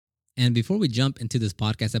And before we jump into this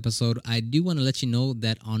podcast episode, I do want to let you know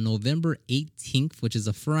that on November 18th, which is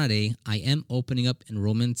a Friday, I am opening up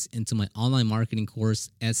enrollments into my online marketing course,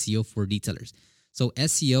 SEO for Detailers. So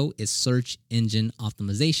SEO is search engine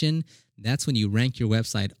optimization. That's when you rank your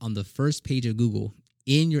website on the first page of Google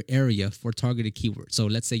in your area for targeted keywords. So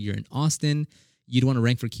let's say you're in Austin, you'd want to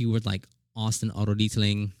rank for keywords like Austin auto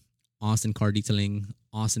detailing, Austin car detailing,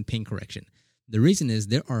 Austin paint correction. The reason is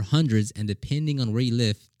there are hundreds, and depending on where you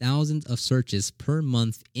live, thousands of searches per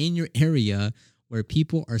month in your area where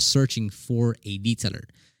people are searching for a detailer.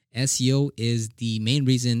 SEO is the main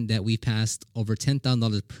reason that we passed over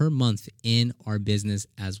 $10,000 per month in our business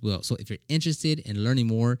as well. So if you're interested in learning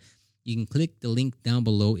more, you can click the link down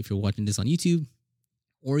below if you're watching this on YouTube,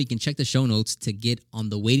 or you can check the show notes to get on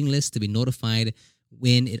the waiting list to be notified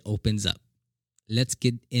when it opens up. Let's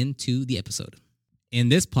get into the episode. In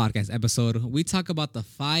this podcast episode, we talk about the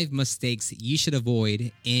 5 mistakes you should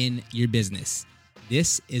avoid in your business.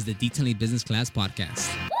 This is the Detailing Business Class Podcast.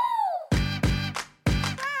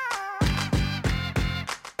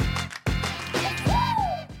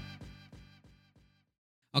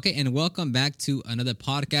 Okay, and welcome back to another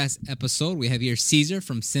podcast episode. We have here Caesar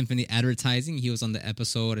from Symphony Advertising. He was on the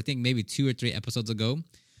episode, I think maybe 2 or 3 episodes ago.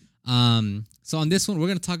 So on this one, we're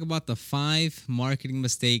going to talk about the 5 marketing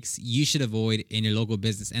mistakes you should avoid in your local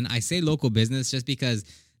business. And I say local business just because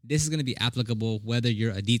this is going to be applicable whether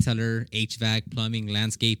you're a detailer, HVAC, plumbing,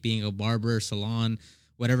 landscaping, a barber, salon,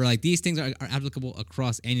 whatever. Like these things are applicable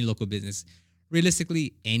across any local business.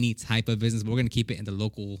 Realistically, any type of business, but we're going to keep it in the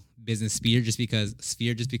local business sphere just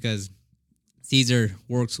because Caesar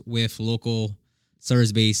works with local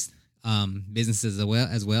service-based businesses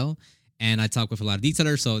as well. And I talk with a lot of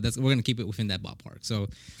detailers, so we're going to keep it within that ballpark. So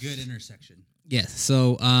good intersection. Yes.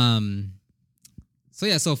 So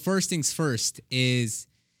first things first is,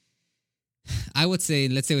 I would say,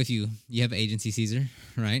 let's say with you have an agency, Caesar,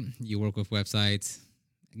 right? You work with websites,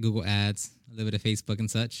 Google Ads, a little bit of Facebook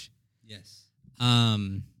and such. Yes.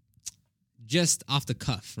 Just off the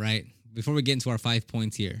cuff, right? Before we get into our 5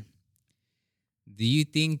 points here, do you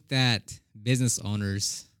think that business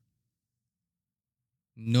owners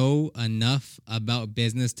know enough about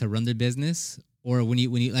business to run their business? Or when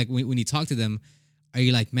you talk to them, are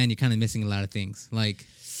you like, man, you're kind of missing a lot of things? Like,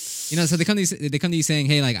 so they come to you saying,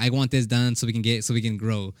 hey, like, I want this done so we can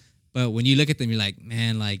grow. But when you look at them, you're like,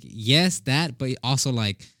 man, like, yes, that, but also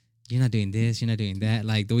like, you're not doing this, you're not doing that.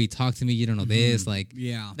 Like the way you talk to me, you don't know this. Like,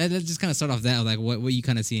 yeah. Let's just kind of start off that, like what you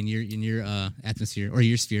kind of see in your atmosphere or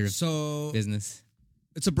your sphere of business.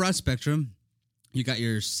 It's a broad spectrum. You got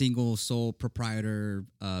your single sole proprietor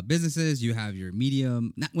businesses. You have your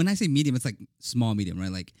medium. When I say medium, it's like small medium,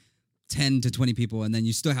 right? Like 10 to 20 people. And then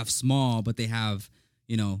you still have small, but they have,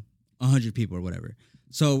 100 people or whatever.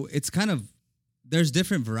 So it's kind of, there's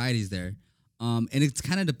different varieties there. And it's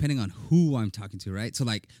kind of depending on who I'm talking to, right? So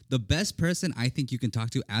like the best person I think you can talk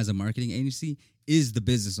to as a marketing agency is the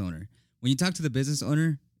business owner. When you talk to the business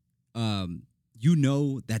owner, you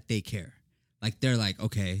know that they care. Like they're like,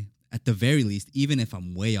 okay, at the very least, even if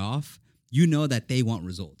I'm way off, you know that they want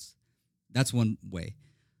results. That's one way.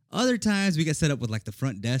 Other times we get set up with like the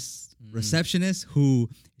front desk receptionist who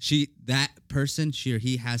she or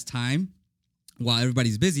he has time while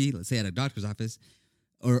everybody's busy, let's say at a doctor's office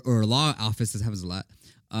or a law office. This happens a lot.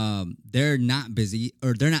 They're not busy,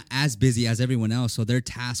 or they're not as busy as everyone else. So they're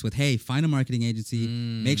tasked with, hey, find a marketing agency,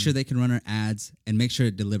 make sure they can run our ads, and make sure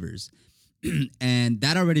it delivers. And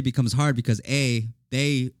that already becomes hard because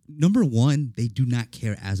number one, they do not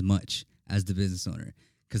care as much as the business owner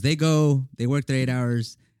because they work their 8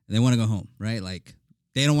 hours and they want to go home, right? Like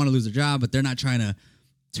they don't want to lose their job, but they're not trying to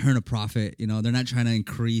turn a profit. They're not trying to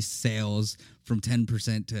increase sales from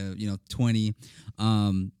 10% to 20.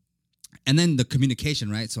 And then the communication,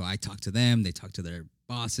 right? So I talk to them, they talk to their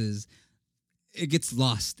bosses. It gets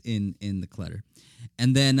lost in the clutter.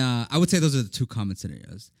 And then I would say those are the 2 common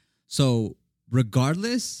scenarios. So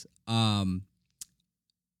regardless,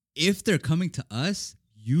 if they're coming to us,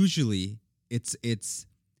 usually it's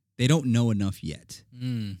they don't know enough yet.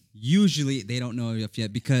 Usually they don't know enough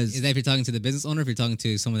yet because... Is that if you're talking to the business owner or if you're talking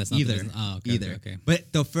to someone that's not either, the business? Oh, okay, either. Okay.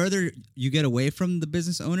 But the further you get away from the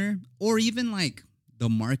business owner or even like the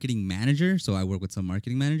marketing manager, so I work with some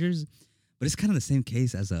marketing managers, but it's kind of the same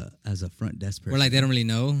case as a front desk person. Where like they don't really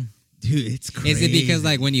know? Dude, it's crazy. Is it because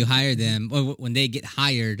like when you hire them, or when they get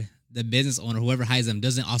hired, the business owner, whoever hires them,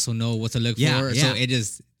 doesn't also know what to look for? Yeah. So it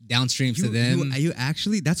just downstreams to them? You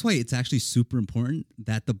actually, that's why it's actually super important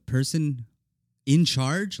that the person in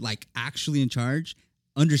charge, like actually in charge,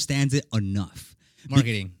 understands it enough.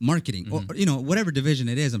 Marketing. Or whatever division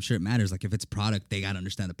it is, I'm sure it matters. Like if it's product, they got to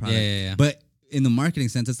understand the product. Yeah. But in the marketing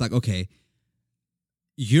sense, it's like, okay,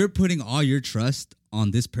 you're putting all your trust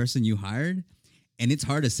on this person you hired, and it's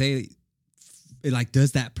hard to say, like,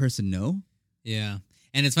 does that person know? Yeah.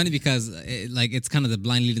 And it's funny because it's kind of the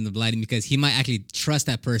blind leading the blind, because he might actually trust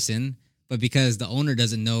that person, but because the owner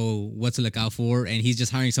doesn't know what to look out for, and he's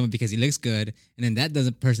just hiring someone because he looks good, and then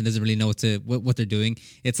that person doesn't really know what they're doing.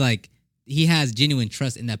 It's like he has genuine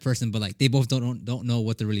trust in that person, but like they both don't know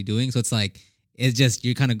what they're really doing. So it's like it's just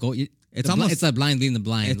you kind of go. It's a blind leading the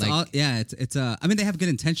blind. It's like it's I mean, they have good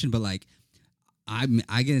intention, but like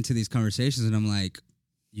I get into these conversations and I'm like,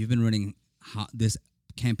 you've been running this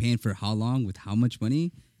campaign for how long with how much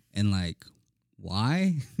money, and like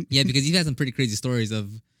why? Yeah, because you've had some pretty crazy stories of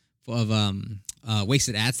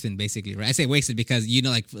wasted ad spend, basically, right? I say wasted because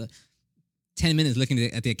 10 minutes looking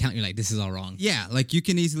at the account, you're like, this is all wrong. Yeah, like you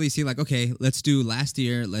can easily see, like, okay, let's do last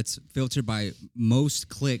year, let's filter by most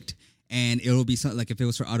clicked, and it'll be something like, if it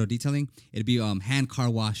was for auto detailing, it'd be hand car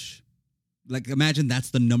wash. Like, imagine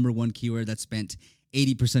that's the number one keyword that spent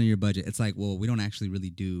 80% of your budget. It's like, well, we don't actually really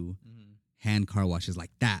do hand car washes like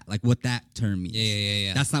that, like what that term means.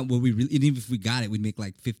 Yeah. That's not what we really, even if we got it, we'd make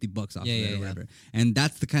like $50 off of it or whatever. And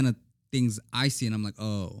that's the kind of things I see, and I'm like,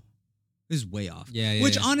 oh, this is way off.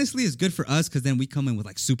 Which honestly is good for us, because then we come in with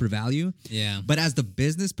like super value. Yeah. But as the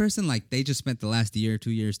business person, like they just spent the last year, 2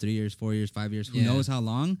 years, 3 years, 4 years, 5 years, who knows how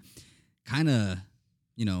long, kind of,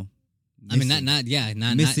 missing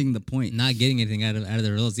the point, not getting anything out of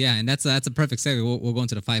the results. Yeah, and that's a perfect segue. We'll go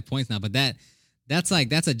into the 5 points now, but that's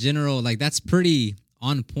a general, like that's pretty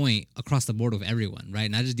on point across the board with everyone, right?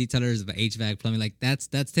 Not just detailers, but HVAC, plumbing. Like that's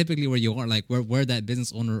typically where you are, like where that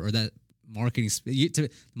business owner or that marketing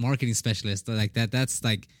specialist, like that's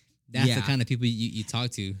the kind of people you talk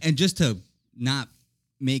to. And just to not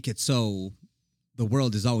make it so the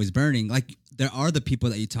world is always burning, like there are the people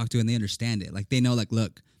that you talk to and they understand it. Like they know, like,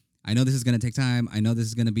 look, I know this is going to take time. I know this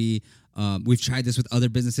is going to be, we've tried this with other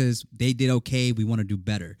businesses. They did okay. We want to do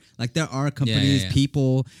better. Like there are companies,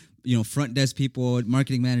 people, front desk people,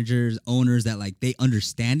 marketing managers, owners that like, they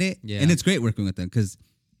understand it. Yeah. And it's great working with them, because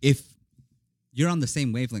if you're on the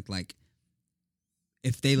same wavelength, like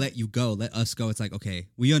if they let you go, let us go, it's like, okay,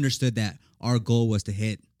 we understood that our goal was to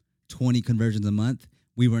hit 20 conversions a month.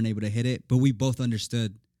 We weren't able to hit it, but we both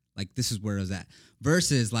understood like this is where it was at.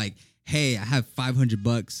 Versus like, hey, I have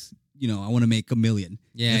 $500, I want to make $1 million.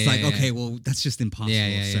 Yeah, it's okay, well, that's just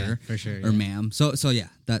impossible, sir, for sure, or ma'am. So yeah,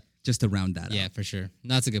 that just to round that out. Yeah, for sure.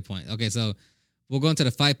 That's a good point. Okay, so we'll go into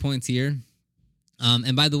the 5 points here.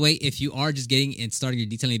 And by the way, if you are just getting and starting your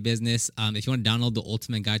detailing business, if you want to download the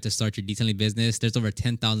ultimate guide to start your detailing business, there's over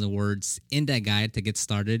 10,000 words in that guide to get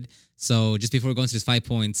started. So just before we go into these 5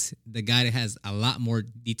 points, the guide has a lot more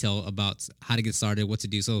detail about how to get started, what to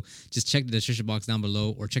do. So just check the description box down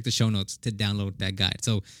below or check the show notes to download that guide.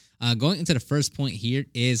 So going into the first point here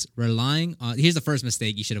is relying on, here's the first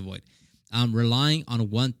mistake you should avoid. Relying on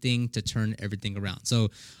one thing to turn everything around. So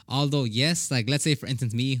although, yes, like let's say, for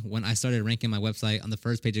instance, me, when I started ranking my website on the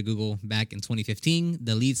first page of Google back in 2015,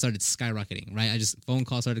 the leads started skyrocketing, right? Phone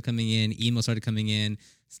calls started coming in, emails started coming in,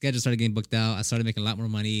 schedules started getting booked out. I started making a lot more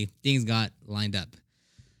money. Things got lined up.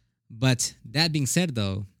 But that being said,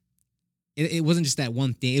 though, it wasn't just that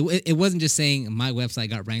one thing. It wasn't just saying my website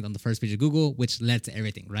got ranked on the first page of Google, which led to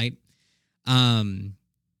everything, right?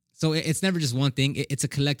 So it's never just one thing. It's a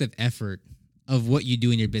collective effort of what you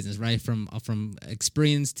do in your business, right? From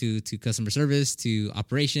experience to customer service to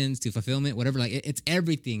operations to fulfillment, whatever. Like it's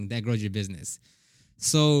everything that grows your business.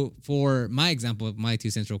 So for my example, my 2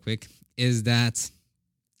 cents real quick is that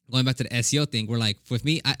going back to the SEO thing, where like with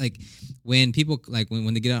me, I like when people like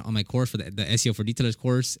when they get out on my course for the SEO for detailers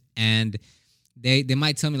course, and they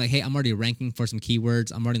might tell me like, hey, I'm already ranking for some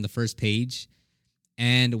keywords. I'm already on the first page.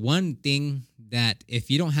 And one thing that if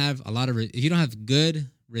you don't have good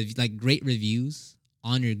great reviews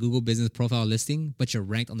on your Google business profile listing, but you're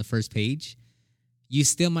ranked on the first page, you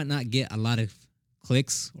still might not get a lot of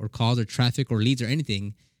clicks or calls or traffic or leads or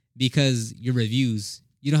anything, because your reviews,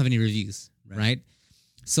 you don't have any reviews, right?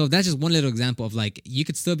 So that's just one little example of like, you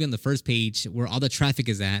could still be on the first page where all the traffic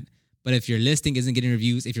is at, but if your listing isn't getting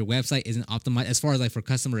reviews, if your website isn't optimized as far as like for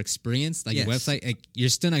customer experience, like your website, like you're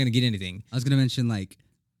still not going to get anything. I was going to mention, like,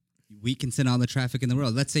 we can send all the traffic in the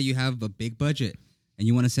world. Let's say you have a big budget and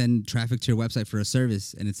you want to send traffic to your website for a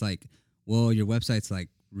service, and it's like, well, your website's like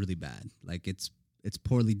really bad. Like it's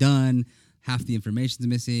poorly done. Half the information's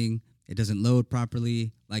missing. It doesn't load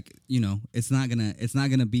properly. Like, it's not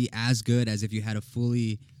gonna be as good as if you had a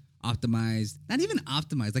fully optimized, not even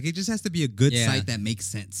optimized. Like it just has to be a good site that makes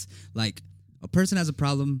sense. Like a person has a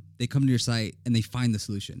problem, they come to your site and they find the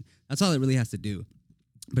solution. That's all it really has to do.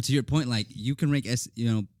 But to your point, like you can rank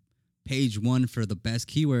page one for the best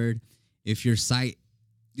keyword, if your site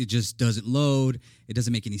it just doesn't load, it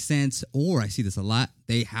doesn't make any sense, or I see this a lot,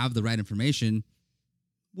 they have the right information,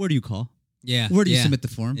 where do you call? Yeah. Where do you submit the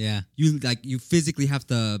form? Yeah. You physically have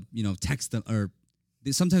to, text them, or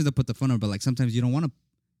sometimes they'll put the phone number, but like sometimes you don't want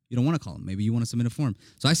to call them. Maybe you want to submit a form.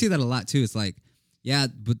 So I see that a lot too. It's like, yeah,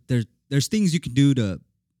 but there's things you can do to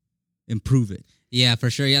improve it. Yeah, for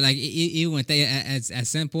sure. Yeah, like even with as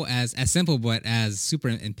simple but as super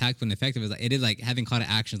impactful and effective as like, it is like having call to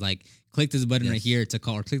actions, like click this button right here to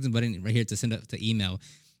call, or click this button right here to send to email,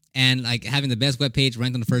 and like having the best web page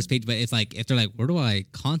ranked on the first page. But it's like if they're like, where do I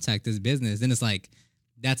contact this business? Then it's like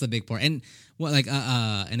that's a big part. And what like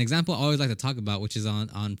an example I always like to talk about, which is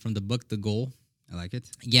on from the book The Goal. I like it.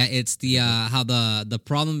 Yeah, it's the how the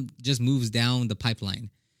problem just moves down the pipeline.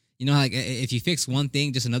 You know, like if you fix one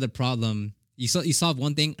thing, just another problem. You solve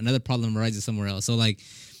one thing, another problem arises somewhere else. So like,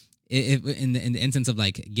 if in the instance of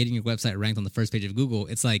like getting your website ranked on the first page of Google,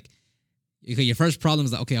 it's like, okay, your first problem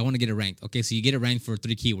is like, okay, I want to get it ranked. Okay, so you get it ranked for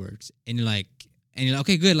 3 keywords, and you're like,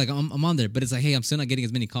 okay, good, like I'm on there, but it's like, hey, I'm still not getting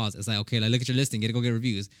as many calls. It's like, okay, like look at your listing, get to go get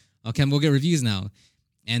reviews. Okay, I'm gonna go get reviews now,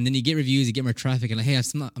 and then you get reviews, you get more traffic, and like, hey, I'm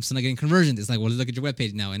still not getting conversions. It's like, well, look at your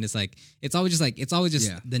webpage now, and it's like, it's always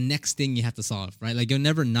just the next thing you have to solve, right? Like you'll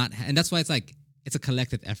never not, and that's why it's like. It's a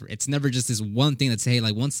collective effort. It's never just this one thing that's, hey,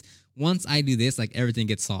 like once I do this, like everything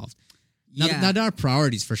gets solved. Now there are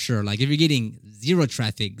priorities for sure. Like if you're getting 0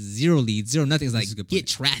 traffic, 0 leads, 0 nothing, it's like get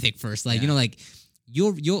traffic first. Like, like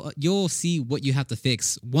you'll see what you have to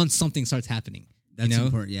fix once something starts happening. That's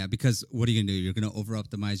important. Yeah. Because what are you going to do? You're going to over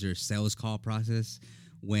optimize your sales call process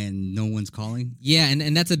when no one's calling. Yeah.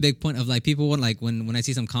 And that's a big point of like people want, like when I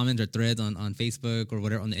see some comments or threads on Facebook or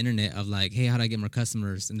whatever on the internet of like, hey, how do I get more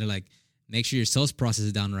customers? And they're like, make sure your sales process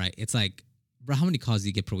is down right. It's like, bro, how many calls do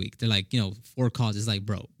you get per week? They're like, 4 calls. It's like,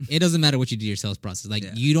 bro, it doesn't matter what you do your sales process. Like,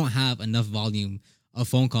 you don't have enough volume of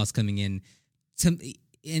phone calls coming in.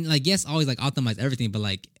 And like, yes, always like optimize everything, but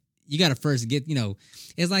like, you got to first get,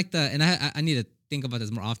 it's like and I need to think about this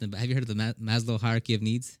more often, but have you heard of the Maslow hierarchy of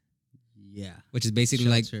needs? Yeah. Which is basically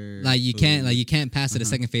Shelter, like you can't pass to the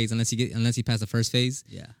second phase unless you pass the first phase.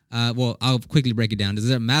 Yeah. Well, I'll quickly break it down. There's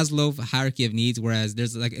a Maslow hierarchy of needs, whereas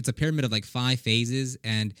there's like it's a pyramid of like 5 phases,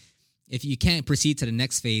 and if you can't proceed to the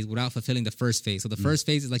next phase without fulfilling the first phase, so the first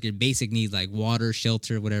phase is like your basic needs like water,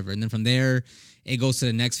 shelter, whatever, and then from there it goes to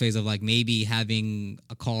the next phase of like maybe having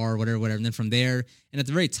a car, whatever, and then from there, and at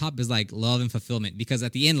the very top is like love and fulfillment, because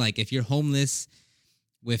at the end, like if you're homeless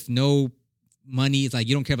with no money, it's like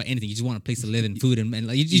you don't care about anything. You just want a place to live and food and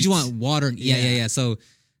like you just want water. And, yeah. So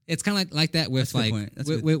it's kind of like that with like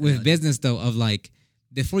with business though, of like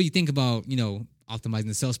before you think about optimizing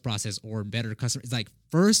the sales process or better customer, it's like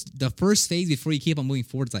the first phase before you keep on moving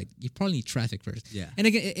forward. It's like you probably need traffic first. Yeah. And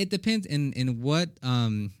again, it depends in what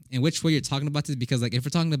in which way you're talking about this, because like if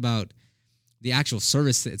we're talking about the actual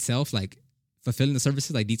service itself, like fulfilling the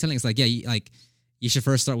services, like detailing, it's like you should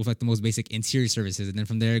first start with like the most basic interior services, and then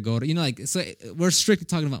from there go to so we're strictly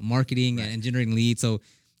talking about marketing and generating leads. So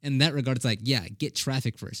in that regard, it's like get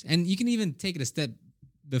traffic first, and you can even take it a step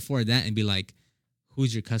before that and be like,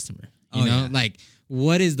 who's your customer? Like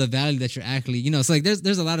what is the value that you're actually So like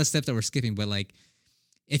there's a lot of steps that we're skipping, but like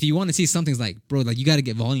if you want to see something's like, bro, like you got to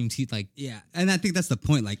get volume to like and I think that's the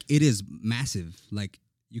point. Like it is massive. Like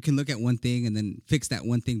you can look at one thing and then fix that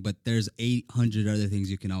one thing, but there's 800 other things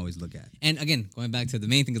you can always look at. And again, going back to the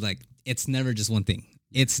main thing is like, it's never just one thing.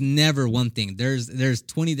 It's never one thing. There's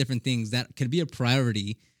 20 different things that could be a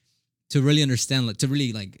priority to really understand, like, to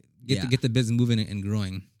really like get the business moving and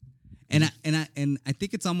growing. And I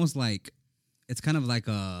think it's almost like, it's kind of like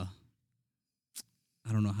I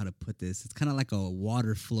don't know how to put this. It's kind of like a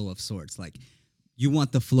water flow of sorts. Like you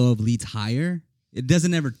want the flow of leads higher. It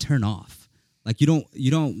doesn't ever turn off. Like you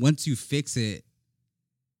don't once you fix it,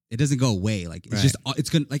 it doesn't go away. Like it's just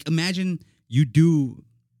it's gonna, like imagine you do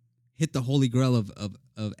hit the holy grail of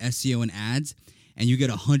SEO and ads, and you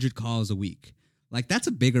get 100 calls a week. Like that's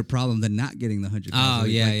a bigger problem than not getting the 100 calls a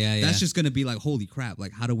week. Yeah. That's just gonna be like, holy crap!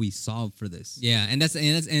 Like how do we solve for this? Yeah, and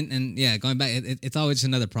going back, it's always just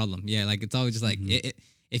another problem. Yeah, like it's always just like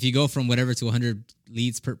if you go from whatever to 100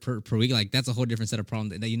 leads per week, like that's a whole different set of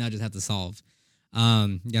problems that you now just have to solve.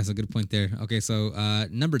 That's a good point there. Okay, so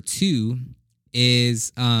number 2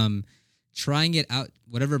 is trying it out,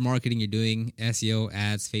 whatever marketing you're doing, SEO,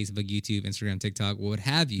 ads, Facebook, YouTube, Instagram, TikTok, what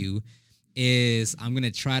have you, is I'm going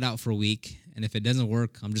to try it out for a week, and if it doesn't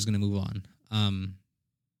work, I'm just going to move on.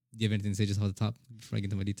 Do you have anything to say just off the top before I get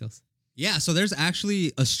into my details? Yeah, so there's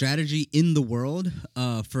actually a strategy in the world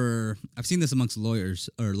for, I've seen this amongst lawyers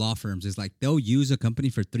or law firms, is like they'll use a company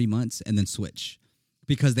for 3 months and then switch.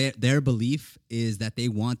 because their belief is that they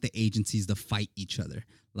want the agencies to fight each other.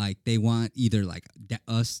 Like they want either like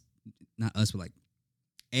us, not us, but like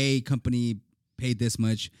A company paid this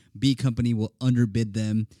much, B company will underbid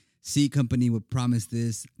them, C company would promise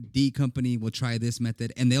this, D company will try this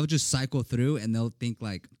method, and they'll just cycle through and they'll think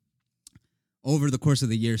like over the course of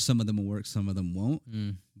the year, some of them will work, some of them won't,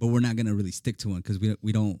 but we're not gonna really stick to one because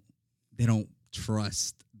they don't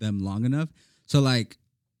trust them long enough. So like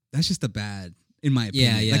that's just a bad, in my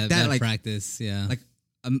opinion. Yeah, like that, bad like practice. Yeah, like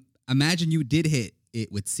imagine you did hit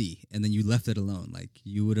it with C and then you left it alone. Like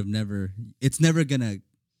you would have never. It's never gonna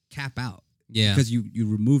cap out. Yeah, because you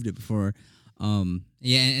removed it before.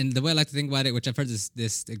 Yeah, and the way I like to think about it, which I've heard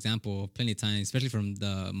this example plenty of times, especially from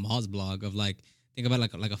the Mahaz blog, of like think about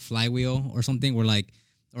like a flywheel or something, where like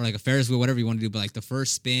or like a Ferris wheel, whatever you want to do, but like the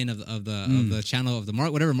first spin of the channel of the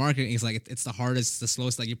whatever marketing is, like it's the hardest, the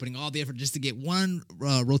slowest. Like you're putting all the effort just to get one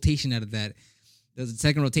rotation out of that. The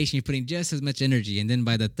second rotation, you're putting just as much energy, and then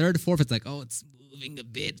by the third, fourth, it's like, oh, it's moving a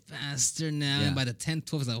bit faster now, and by the 10th,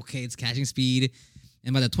 12th, it's like, okay, it's catching speed,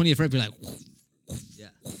 and by the 20th, you're like,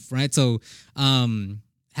 right. So,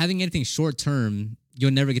 having anything short term,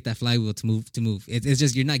 you'll never get that flywheel to move. It's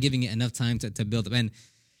just you're not giving it enough time to build up. And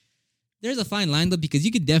there's a fine line though, because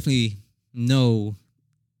you could definitely know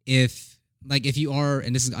if you are,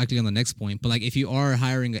 and this is actually on the next point, but like if you are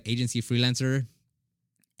hiring an agency freelancer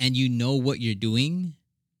and you know what you're doing,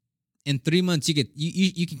 in 3 months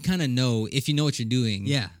you can kind of know if you know what you're doing.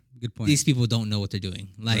 Yeah, good point. These people don't know what they're doing,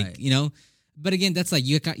 like right. But again, that's like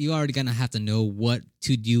you already gonna have to know what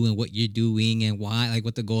to do and what you're doing and why, like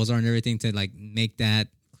what the goals are and everything, to like make that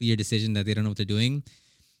clear decision that they don't know what they're doing.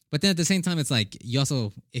 But then at the same time, it's like you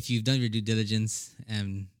also, if you've done your due diligence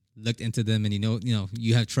and looked into them and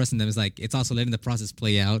you have trust in them, it's like it's also letting the process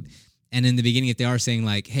play out. And in the beginning, if they are saying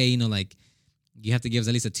like, hey, like you have to give us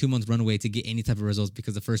at least a 2-month runway to get any type of results,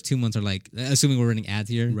 because the first 2 months are like, assuming we're running ads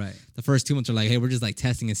here, right? The first 2 months are like, hey, we're just like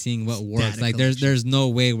testing and seeing what works. Like there's no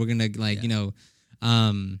way we're gonna like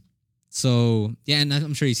so yeah, and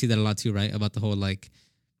I'm sure you see that a lot too, right? About the whole like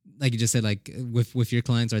you just said, like with your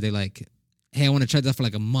clients, are they like, hey, I want to try that for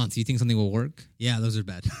like a month, do you think something will work? Yeah, those are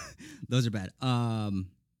bad. Those are bad.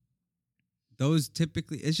 Those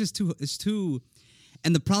typically, it's too,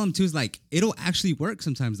 and the problem too is like it'll actually work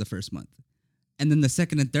sometimes the first month. And then the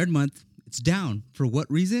second and third month, it's down. For what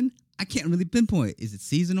reason? I can't really pinpoint. Is it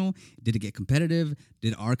seasonal? Did it get competitive?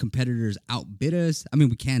 Did our competitors outbid us? I mean,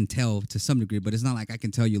 we can tell to some degree, but it's not like I can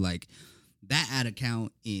tell you like that ad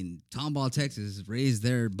account in Tomball, Texas raised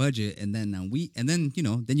their budget, and then then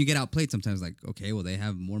you get outplayed sometimes. Like, okay, well, they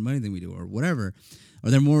have more money than we do, or whatever, or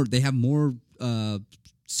they have more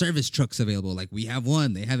service trucks available. Like we have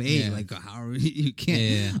one, they have 8. Yeah. Like how are we, you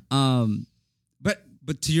can't. Yeah.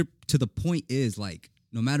 But to the point is like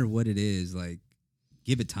no matter what it is, like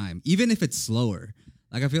give it time, even if it's slower.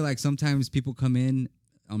 Like I feel like sometimes people come in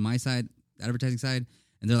on my side, advertising side,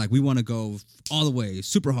 and they're like, we want to go all the way,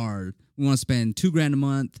 super hard. We want to spend $2,000 a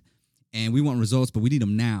month, and we want results, but we need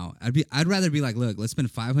them now. I'd rather be like, look, let's spend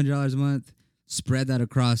 $500 a month, spread that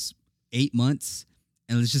across 8 months,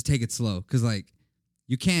 and let's just take it slow. Because like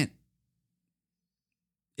you can't.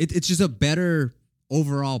 It's just a better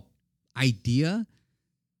overall idea.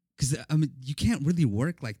 Because I mean, you can't really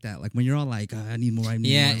work like that. Like when you're all like, I need more. I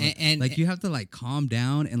need more. And like you have to like calm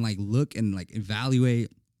down and like look and like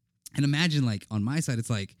evaluate. And imagine like on my side,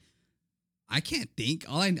 it's like I can't think.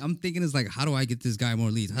 All I'm thinking is like, how do I get this guy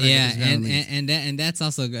more leads? And that's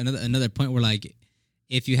also another point where like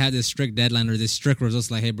if you have this strict deadline or this strict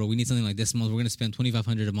results, like, hey, bro, we need something like this month. We're gonna spend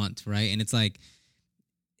 $2,500 a month, right? And it's like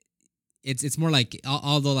it's more like,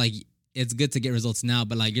 although like it's good to get results now,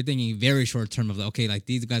 but like you're thinking very short term of like, okay, like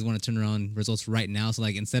these guys want to turn around results right now. So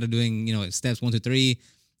like instead of doing steps 1 to 3,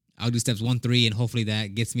 I'll do steps 1, 3, and hopefully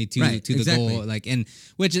that gets me to the goal. Like, and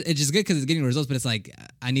which it's just good because it's getting results, but it's like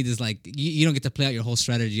I need this, like you don't get to play out your whole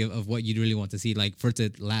strategy of what you really want to see, like for it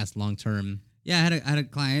to last long term. Yeah, I had a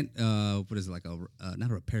client. What is it, like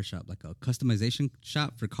not a repair shop, like a customization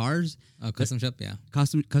shop for cars. Oh, custom shop, yeah.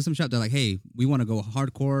 Custom shop. They're like, hey, we want to go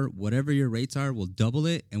hardcore. Whatever your rates are, we'll double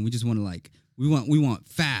it, and we just want to like we want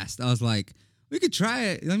fast. I was like, we could try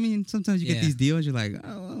it. I mean, sometimes you get these deals. You're like,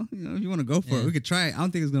 oh, well, if you want to go for it, we could try it. I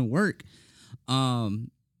don't think it's gonna work.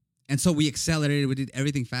 And so we accelerated. We did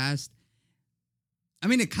everything fast. I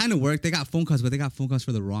mean, it kind of worked. They got phone calls, but they got phone calls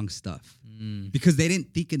for the wrong stuff because they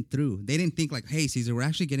didn't think it through. They didn't think like, hey, Caesar, we're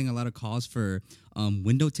actually getting a lot of calls for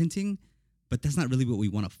window tinting, but that's not really what we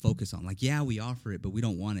want to focus on. Like, yeah, we offer it, but we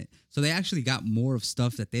don't want it. So they actually got more of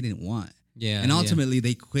stuff that they didn't want. Yeah. And ultimately,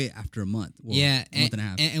 they quit after a month. Well, a month and a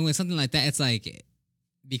half. And with something like that, it's like,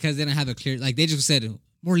 because they don't have a clear, like they just said,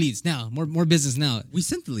 more leads now, more business now. We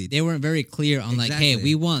sent the lead. They weren't very clear on like, hey,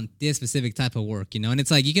 Exactly. we want this specific type of work, and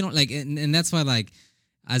it's like you can like, and that's why like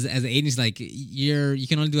as an agency, like you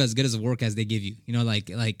can only do as good as the work as they give you,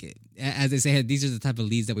 like as they say, hey, these are the type of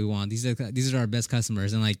leads that we want. These are our best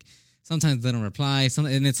customers, and like sometimes they don't reply.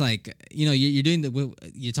 And it's like you're doing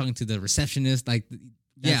you're talking to the receptionist, like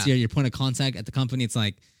that's your point of contact at the company. It's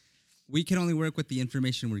like we can only work with the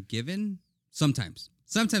information we're given. Sometimes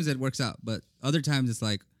it works out, but other times it's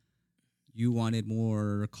like you wanted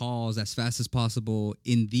more calls as fast as possible.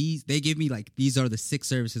 They gave me like, these are the 6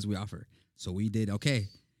 services we offer. So we did okay.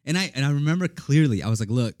 And I remember clearly, I was like,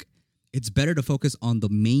 look, it's better to focus on the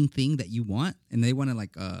main thing that you want. And they wanted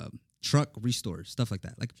like truck restore, stuff like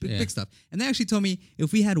that, like big stuff. And they actually told me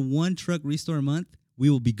if we had 1 truck restore a month, we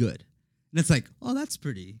will be good. And it's like, oh, that's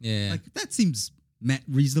pretty. Yeah. Like that seems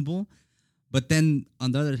reasonable. But then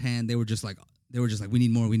on the other hand, they were just like, we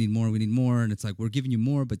need more. And it's like, we're giving you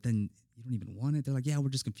more, but then you don't even want it. They're like, yeah, we're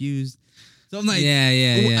just confused. So I'm like,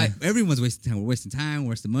 yeah. Everyone's wasting time. We're wasting time.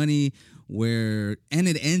 We're wasting money. And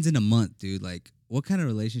it ends in a month, dude. Like, what kind of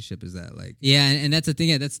relationship is that? Like, yeah, and that's the thing.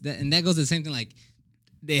 Yeah, and that goes to the same thing. Like,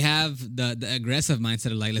 they have the aggressive mindset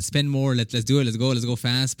of like, let's spend more, let's do it, let's go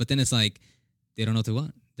fast. But then it's like they don't know what they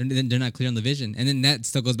want. They're not clear on the vision, and then that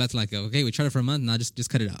still goes back to like, okay, we tried it for a month, now just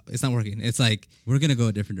cut it out. It's not working. It's like we're gonna go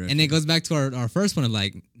a different direction. And it goes back to our first one of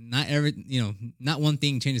like, not one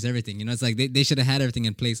thing changes everything. It's like they should have had everything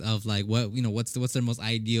in place of like what's their most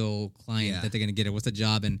ideal client that they're gonna get, or what's the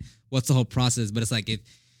job and what's the whole process. But it's like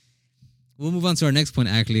we'll move on to our next point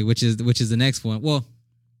actually, which is the next one. Well,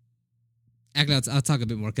 actually, I'll talk a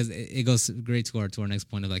bit more because it goes great to our next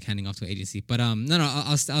point of like handing off to an agency. But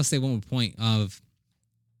I'll say one more point of.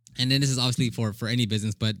 And then this is obviously for any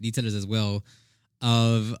business, but detailers as well.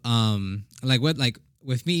 Of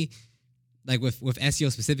with me, like with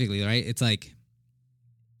SEO specifically, right? It's like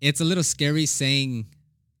it's a little scary saying,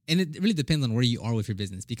 and it really depends on where you are with your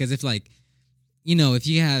business. Because if like,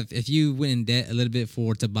 if you went in debt a little bit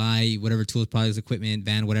to buy whatever tools, products, equipment,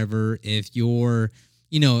 van, whatever, if you're,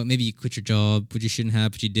 maybe you quit your job, which you shouldn't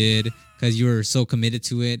have, but you did because you were so committed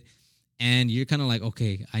to it, and you're kind of like,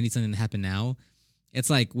 okay, I need something to happen now. It's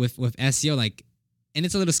like with SEO, like, and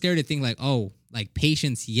it's a little scary to think like, oh, like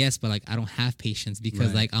patience, yes, but like I don't have patience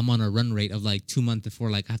because like I'm on a run rate of like 2 months before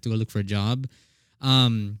like I have to go look for a job.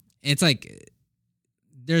 It's like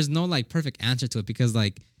there's no like perfect answer to it because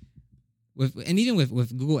like even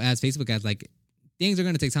with Google ads, Facebook ads, like things are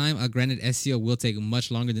gonna take time. Granted, SEO will take much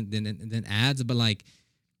longer than ads, but like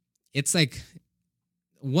it's like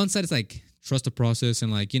one side is like trust the process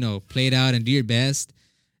and like play it out and do your best,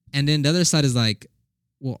 and then the other side is like,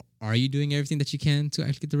 well, are you doing everything that you can to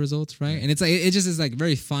actually get the results, right? And it's like it just is like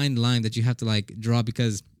very fine line that you have to like draw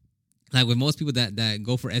because, like with most people that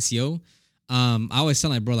go for SEO, I always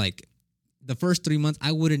tell like, bro, like the first 3 months,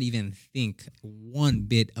 I wouldn't even think one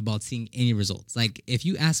bit about seeing any results. Like if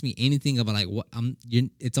you ask me anything about like what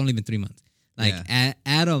it's only been 3 months. Like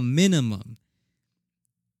at a minimum,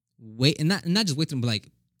 wait and not just wait, but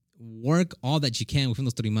like work all that you can within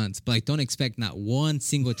those 3 months. But like don't expect not one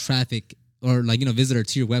single traffic or like visitor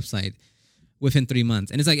to your website within 3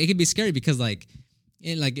 months. And it's like it can be scary because like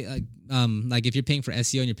if you're paying for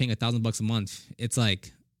SEO and you're paying $1,000 a month, it's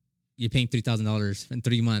like you're paying $3,000 in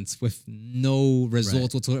 3 months with no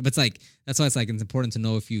results whatsoever. But it's like that's why it's like it's important to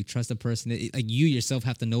know if you trust a person. Like you yourself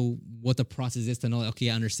have to know what the process is to know. Okay,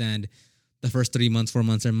 I understand the first 3 months, 4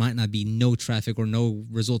 months there might not be no traffic or no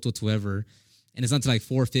results whatsoever. And it's not until like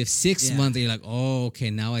 4, 5, 6 months that you're like, oh, okay,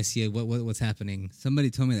 now I see what's happening. Somebody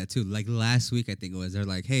told me that too. Like last week, I think it was. They're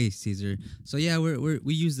like, "Hey, Caesar. So yeah,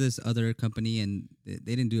 we use this other company and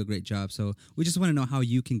they didn't do a great job. So we just want to know how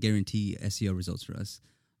you can guarantee SEO results for us."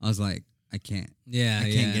 I was like, "I can't. I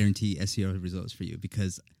can't guarantee SEO results for you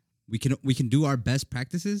because we can do our best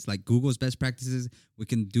practices, like Google's best practices. We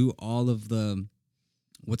can do all of the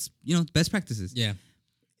best practices. Yeah.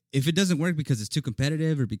 If it doesn't work because it's too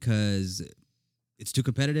competitive or because it's too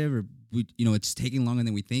competitive or it's taking longer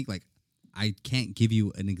than we think, like I can't give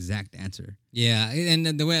you an exact answer." Yeah, and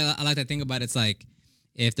the way I like to think about it's like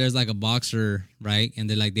if there's like a boxer, right, and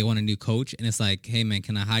they want a new coach, and it's like, hey man,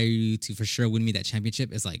 can I hire you to for sure win me that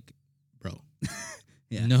championship? It's like, bro,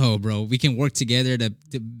 no, bro, we can work together to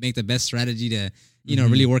make the best strategy to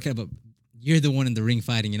really work out, but you're the one in the ring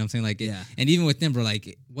fighting. You know what I'm saying? Like, and even with them, bro,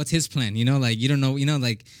 like, what's his plan? Like you don't know.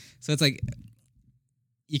 Like so it's like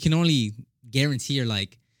you can only guarantee or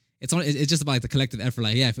like it's just about like the collective effort.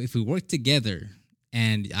 Like, if we work together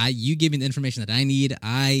and you give me the information that I need,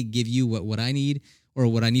 I give you what I need or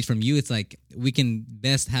what I need from you, it's like we can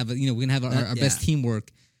best have we can have our best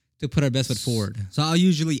teamwork to put our best foot forward. So I'll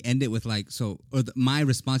usually end it with like, my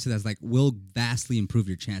response to that is like, we'll vastly improve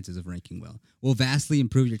your chances of ranking well. We'll vastly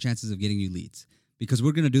improve your chances of getting you leads because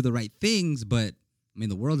we're going to do the right things. But I mean,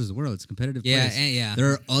 the world is the world. It's a competitive place. Yeah.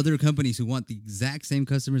 There are other companies who want the exact same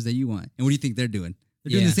customers that you want. And what do you think they're doing?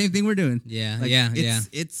 They're doing the same thing we're doing. Yeah, like, yeah.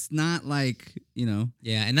 It's not like, you know.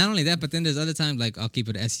 Yeah, and not only that, but then there's other times like I'll keep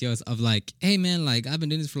it SEOs of like, hey man, like I've been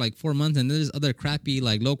doing this for like 4 months, and there's other crappy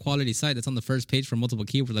like low quality site that's on the first page for multiple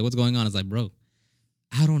keywords. Like, what's going on? It's like, bro,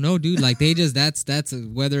 I don't know, dude. Like they just that's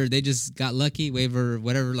whether they just got lucky,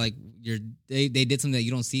 whatever. Like they did something that you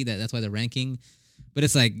don't see that's why they're ranking. But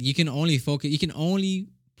it's like you can only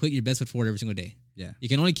put your best foot forward every single day. Yeah, you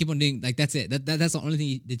can only keep on doing like that's it. That's the only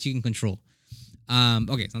thing that you can control.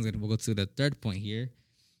 Okay, sounds good. We'll go to the third point here,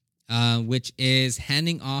 which is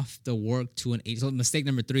handing off the work to an agency. So mistake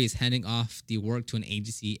number 3 is handing off the work to an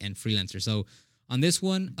agency and freelancer. So on this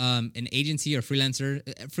one, an agency or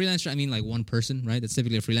freelancer, I mean like one person, right? That's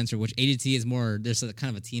typically a freelancer, which agency is more, there's a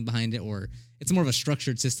kind of a team behind it, or it's more of a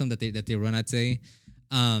structured system that they run, I'd say.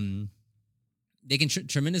 They can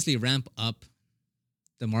tremendously ramp up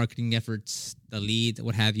the marketing efforts, the lead,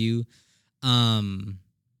 what have you.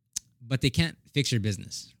 But they can't fix your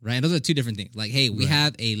business, right? And those are two different things. Like, hey, we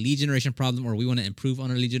have a lead generation problem, or we want to improve on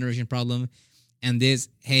our lead generation problem. And this,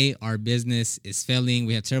 hey, our business is failing.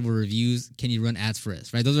 We have terrible reviews. Can you run ads for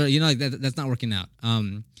us, right? Those are, like that's not working out.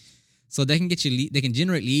 So they can get you they can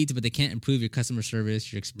generate leads, but they can't improve your customer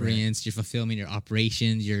service, your experience, your fulfillment, your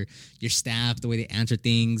operations, your staff, the way they answer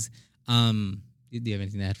things. Do you have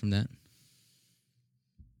anything to add from that?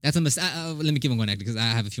 That's a mistake. Let me keep on going because I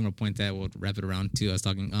have a few more points that will wrap it around too. I was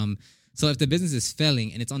talking. So if the business is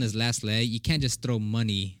failing and it's on its last leg, you can't just throw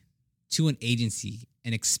money to an agency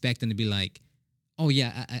and expect them to be like, oh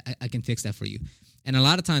yeah, I can fix that for you. And a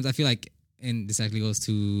lot of times I feel like, and this actually goes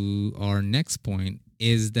to our next point,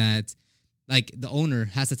 is that like the owner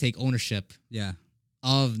has to take ownership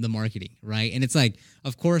of the marketing, right? And it's like,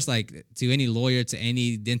 of course, like to any lawyer, to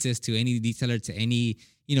any dentist, to any detailer, to any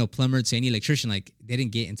plumber, to any electrician, like they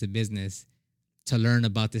didn't get into business to learn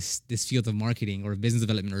about this field of marketing or business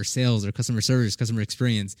development or sales or customer service, customer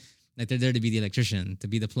experience. Like they're there to be the electrician, to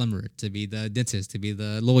be the plumber, to be the dentist, to be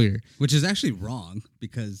the lawyer. Which is actually wrong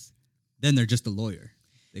because then they're just a lawyer.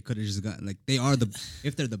 They could have just gotten like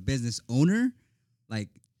if they're the business owner, like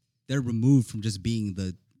they're removed from just being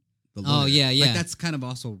the lawyer. Oh yeah. Like that's kind of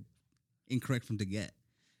also incorrect from to get.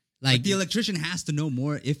 Like the electrician has to know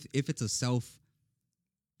more if it's a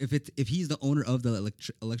if he's the owner of the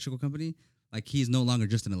electrical company, like he's no longer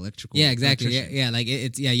just an electrical. Yeah, exactly. Yeah, like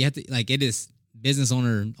you have to like it is business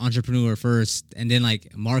owner, entrepreneur first, and then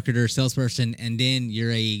like marketer, salesperson, and then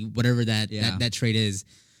you're a whatever that trade is.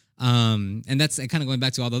 And that's kind of going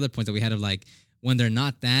back to all the other points that we had of like when they're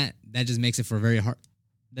not that just makes it for a very hard.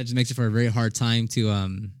 That just makes it for a very hard time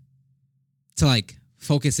to like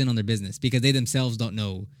focus in on their business because they themselves don't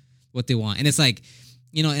know what they want, and it's like.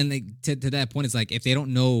 And like to that point, it's like if they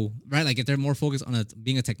don't know, right? Like if they're more focused on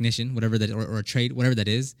being a technician, whatever that, or a trade, whatever that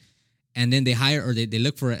is, and then they hire or they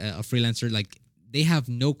look for a freelancer, like they have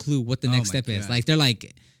no clue what the next step is. Like they're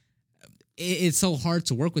like, it's so hard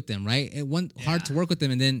to work with them, right? Hard to work with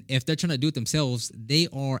them, and then if they're trying to do it themselves, they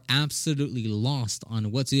are absolutely lost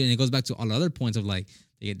on what to do. And it goes back to all the other points of like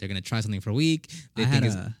they're gonna try something for a week. I had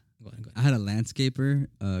a landscaper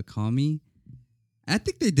call me. I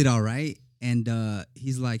think they did all right. And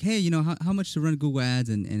he's like, hey, how much to run Google Ads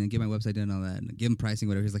and get my website done and all that, and give him pricing,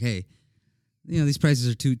 whatever. He's like, hey, these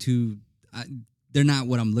prices are too they're not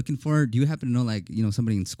what I'm looking for. Do you happen to know, like,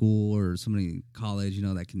 somebody in school or somebody in college,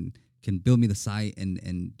 that can build me the site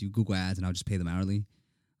and do Google Ads and I'll just pay them hourly?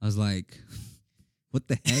 I was like, what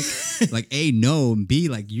the heck? Like, A, no, and B,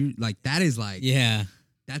 like, you, like, that is like,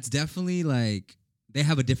 that's definitely like, they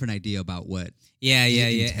have a different idea about what. Yeah.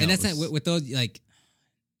 And that's not with those, like,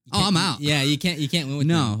 I'm out. Yeah, you can't win with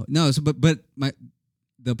them. No. So, but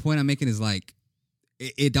the point I'm making is like,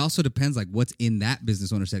 it also depends like what's in that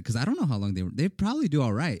business owner set because I don't know how long they probably do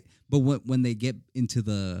all right, but when they get into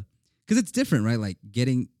because it's different, right? Like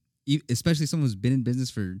getting, especially someone who's been in business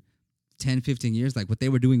for 10, 15 years, like what they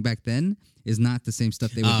were doing back then is not the same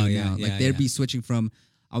stuff they were doing now. Like they'd be switching from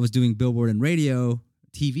I was doing billboard and radio,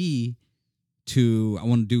 TV to I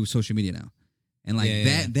want to do social media now, and like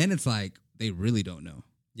then it's like they really don't know.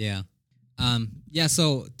 Yeah.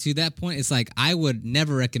 So to that point, it's like I would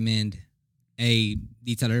never recommend a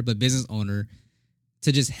detailer, but business owner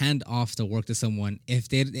to just hand off the work to someone if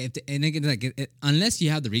they and again, like unless you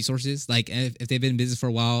have the resources, like if they've been in business for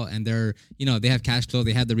a while and they're they have cash flow,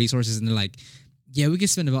 they have the resources, and they're like Yeah, we could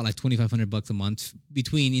spend about like $2,500 a month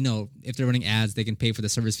between, if they're running ads, they can pay for the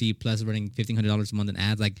service fee plus running $1,500 a month in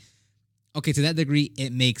ads. Like, okay, to that degree,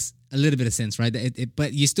 it makes a little bit of sense, right?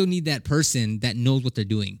 But you still need that person that knows what they're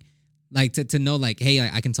doing. Like to know, like, hey,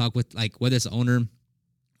 I can talk with, like, whether it's an owner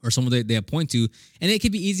or someone they appoint to. And it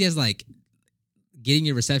could be easy as, like, getting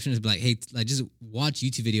your receptionist, be like, hey, like, just watch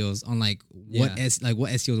YouTube videos on, like, what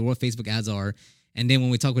SEOs or what Facebook ads are. And then when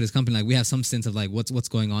we talk with this company, like, we have some sense of, like, what's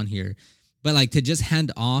going on here. But, like, to just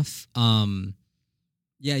hand off the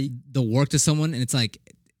work to someone, and it's like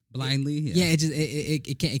blindly.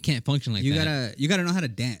 It can't function like that. You gotta know how to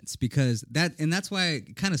dance, because that's why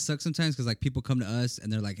it kind of sucks sometimes, because, like, people come to us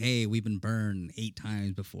and they're like, hey, we've been burned 8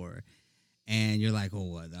 times before, and you're like, oh,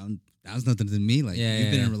 what? That was nothing to me. Like,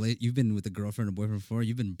 you've been with a girlfriend or boyfriend before,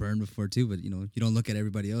 you've been burned before too, but you don't look at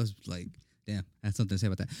everybody else like, damn, I have something to say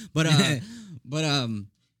about that. But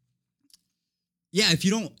yeah, if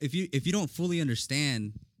you don't fully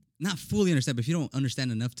understand, not fully understand, but if you don't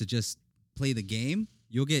understand enough to just play the game,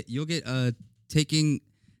 you'll get taken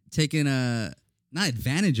not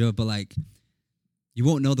advantage of, but, like, you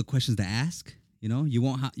won't know the questions to ask. You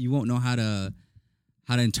won't know how to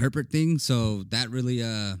interpret things. So that really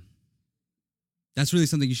that's really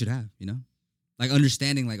something you should have. Like,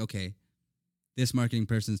 understanding, like, okay, this marketing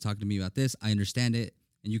person is talking to me about this. I understand it,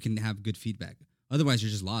 and you can have good feedback. Otherwise,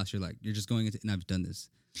 you're just lost. You're just going into, and I've done this.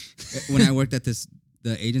 When I worked at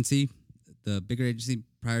the agency, the bigger agency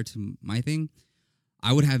prior to my thing,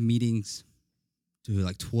 I would have meetings to,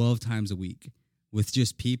 like, 12 times a week with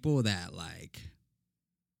just people that, like,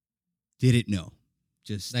 didn't know.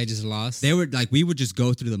 They just lost. They were like, we would just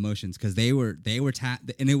go through the motions, because they were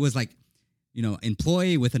and it was like,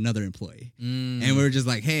 employee with another employee, and we were just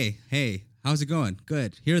like, hey, how's it going?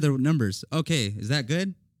 Good. Here are the numbers. Okay, is that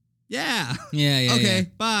good? Yeah. Yeah. Okay,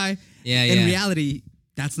 bye. Yeah. In reality,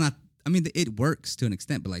 that's not. I mean, it works to an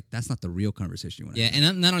extent, but, like, that's not the real conversation you want to have.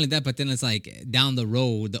 And not only that, but then it's like down the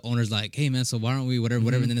road, the owner's like, hey, man, so why aren't we whatever,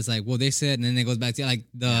 and then it's like, well, they said, and then it goes back to, like,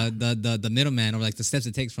 the middleman, or, like, the steps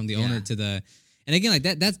it takes from the owner to the, and again, like,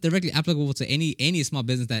 that's directly applicable to any small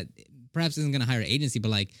business that perhaps isn't going to hire an agency, but,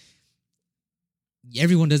 like,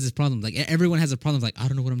 everyone does this problem. Like, everyone has a problem. Like, I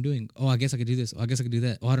don't know what I'm doing. Oh, I guess I could do this. Oh, I guess I could do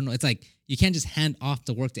that. Oh, I don't know. It's like, you can't just hand off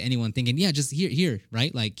the work to anyone thinking, yeah, just here,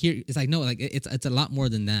 right? Like, here, it's like, no, like, it's a lot more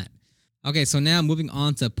than that. Okay, so now moving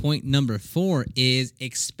on to point number 4 is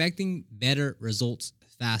expecting better results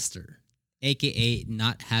faster, aka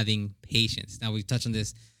not having patience. Now, we've touched on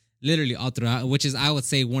this literally all throughout, which is, I would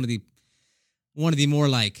say, one of the more,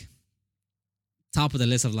 like, top of the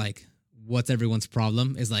list of, like, what's everyone's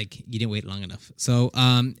problem is, like, you didn't wait long enough. So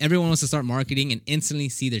everyone wants to start marketing and instantly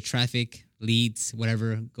see their traffic, leads,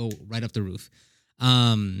 whatever, go right up the roof.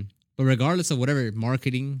 But regardless of whatever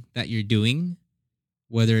marketing that you're doing,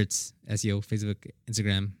 whether it's SEO, Facebook,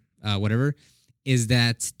 Instagram, whatever, is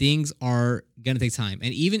that things are going to take time.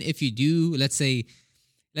 And even if you do, let's say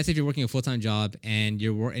if you're working a full-time job and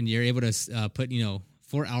you're able to put,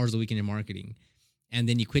 4 hours a week in your marketing, and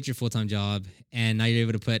then you quit your full-time job and now you're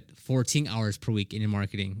able to put 14 hours per week in your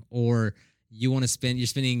marketing, or you're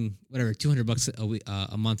spending whatever, $200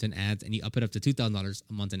 a month in ads, and you up it up to $2,000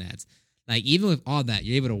 a month in ads. Like, even with all that,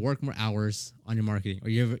 you're able to work more hours on your marketing, or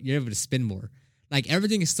you're able to spend more. Like,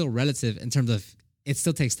 everything is still relative in terms of, it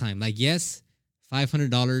still takes time. Like, yes,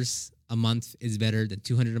 $500 a month is better than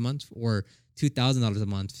 $200 a month, or $2,000 a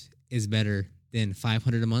month is better than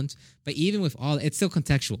 $500 a month. But even with all, it's still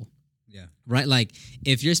contextual. Yeah. Right? Like,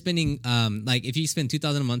 if you're spending, if you spend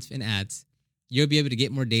 $2,000 a month in ads, you'll be able to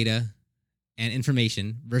get more data and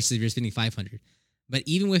information versus if you're spending $500. But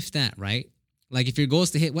even with that, right? Like, if your goal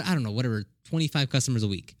is to hit, 25 customers a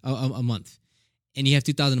week, a month, and you have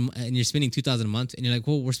 2,000, and you're spending 2,000 a month, and you're like,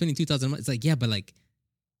 well, we're spending 2,000 a month. It's like, yeah, but, like,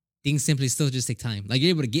 things simply still just take time. Like, you're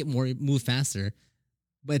able to get more, move faster,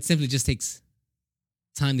 but it simply just takes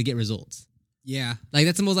time to get results. Yeah. Like,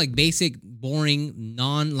 that's the most, like, basic, boring,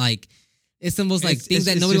 it's the most, like, things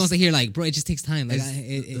that nobody wants to hear. Like, bro, it just takes time. Like,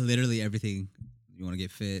 literally everything. You want to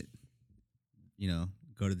get fit,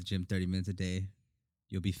 go to the gym 30 minutes a day,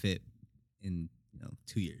 you'll be fit in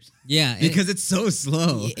 2 years. Yeah. Because it's so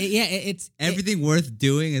slow. It's everything worth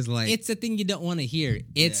doing is like, it's the thing you don't want to hear.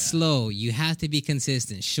 It's slow. You have to be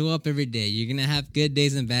consistent. Show up every day. You're going to have good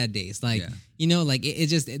days and bad days. Like, it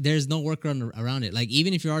just, there's no workaround around it. Like,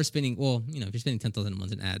 even if you are spending, if you're spending $10,000 a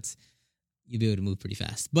month in ads, you'll be able to move pretty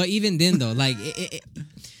fast. But even then, though, like,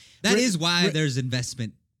 that is why there's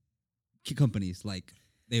investment companies, like,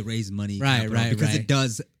 they raise money. Right. Because it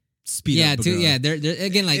does speed yeah, up. they're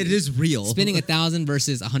again like it is real. spending $1,000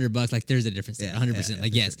 versus $100. Like there's a difference there, 100%.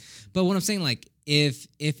 Like yes, but what I'm saying, like if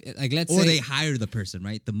like let's or say they hire the person,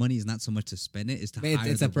 right? The money is not so much to spend it; it's to hire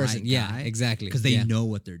it's the a person. right Yeah, guy exactly. because they know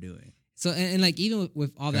what they're doing. So and like even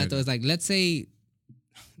with all Fair that though, it's like let's say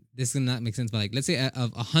this is gonna not make sense, but like let's say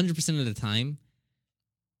of 100% of the time,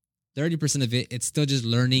 30% of it it's still just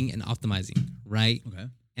learning and optimizing, right? Okay.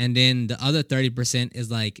 And then the other 30% is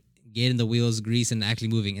like getting the wheels greased and actually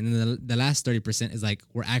moving. And then the last 30% is like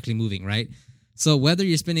we're actually moving, right? So whether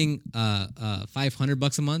you're spending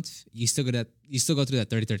 $500 a month, you still go through that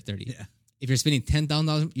 30. Yeah. If you're spending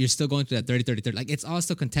 $10,000, you're still going through that 30. Like it's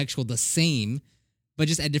also contextual, the same, but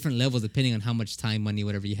just at different levels depending on how much time, money,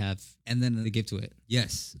 whatever you have, and then to give to it.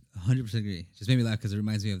 Yes, 100% agree. Just made me laugh because it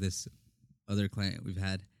reminds me of this other client we've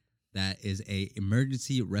had that is a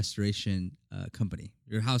emergency restoration company.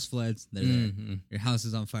 Your house floods, they're there. Your house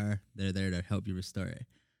is on fire, they're there to help you restore it.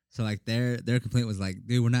 So like their complaint was like,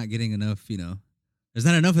 dude, we're not getting enough, there's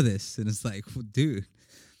not enough of this. And it's like, well, dude,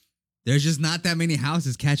 there's just not that many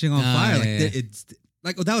houses catching on fire. Like it's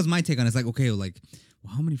like, that was my take on it. It's like, okay, well,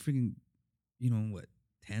 how many freaking,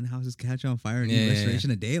 10 houses catch on fire and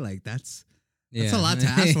restoration a day? Like that's a lot to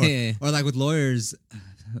ask for. Or like with lawyers, I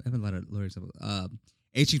have a lot of lawyers.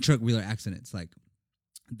 18 truck wheeler accidents, like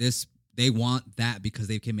this, they want that because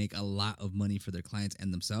they can make a lot of money for their clients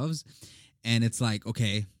and themselves. And it's like,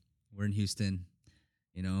 okay, we're in Houston,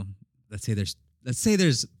 let's say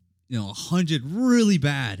there's 100 really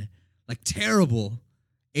bad, like terrible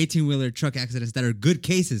 18-wheeler truck accidents that are good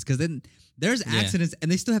cases, because then there's accidents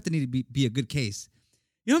and they still have to need to be a good case.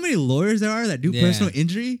 You know how many lawyers there are that do personal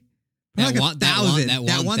injury? Probably like 1,000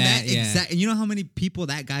 that want that exact. And you know how many people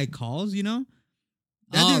that guy calls?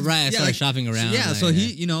 I started shopping around. Yeah, so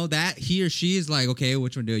he or she is like, okay,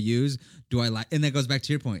 which one do I use? Do I like? And that goes back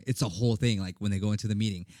to your point. It's a whole thing. Like when they go into the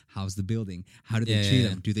meeting, how's the building? How do they treat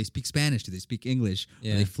them? Do they speak Spanish? Do they speak English?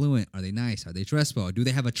 Are they fluent? Are they nice? Are they dressed well? Do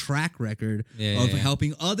they have a track record of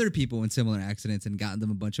helping other people in similar accidents and gotten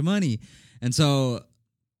them a bunch of money? And so,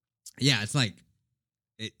 it's like,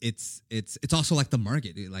 it's also like the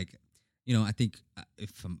market. Like, I think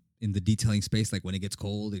if I'm in the detailing space, like when it gets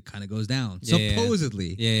cold, it kind of goes down.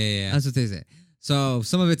 Supposedly. Yeah. That's what they say. So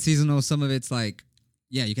some of it's seasonal, some of it's like,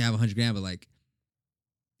 you can have $100,000, but like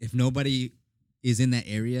if nobody is in that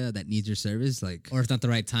area that needs your service, like, or if not the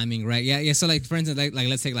right timing, right? Yeah. So like for instance, like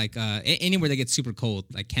let's say like anywhere that gets super cold,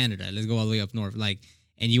 like Canada, let's go all the way up north, like,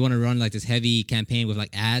 and you want to run like this heavy campaign with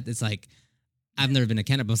like ads, it's like, I've never been to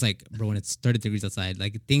Canada, but it's like, bro, when it's 30 degrees outside,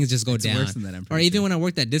 like things just go down. Worse than that, or even when I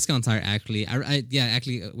worked at Discount Tire, actually,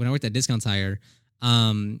 when I worked at Discount Tire,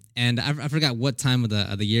 and I forgot what time of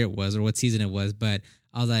the year it was or what season it was, but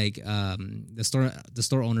I was like, the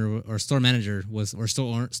store owner or store manager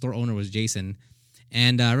store owner was Jason,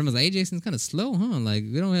 and I remember I was like, hey, Jason, it's kind of slow, huh? Like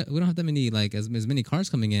we don't have that many like as many cars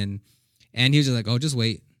coming in, and he was just like, oh, just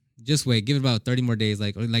wait, give it about 30 more days,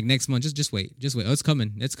 like next month, just wait, oh, it's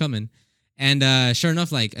coming. And sure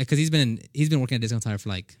enough, like, because he's been working at Discount Tire for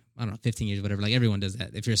like, I don't know, 15 years, whatever. Like everyone does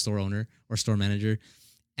that if you're a store owner or store manager.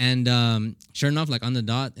 And sure enough, like on the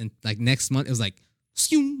dot, and like next month it was like,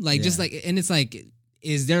 just like, and it's like,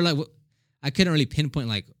 is there like, I couldn't really pinpoint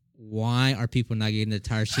like why are people not getting the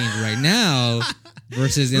tires changed right now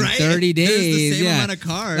versus in 30 days? There's the same amount of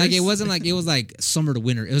cars. Like it wasn't like it was like summer to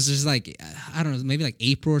winter. It was just like, I don't know, maybe like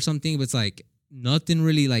April or something. But it's like, nothing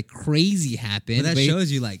really like crazy happened. But that shows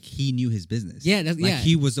you like he knew his business. Yeah,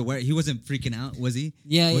 he was aware. He wasn't freaking out, was he?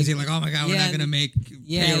 Yeah. Was he like, oh my god, we're not gonna make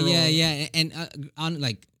payroll? Yeah. And on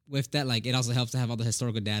like with that, like it also helps to have all the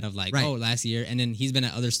historical data of like, oh, last year, and then he's been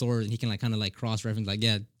at other stores and he can like kind of like cross reference like,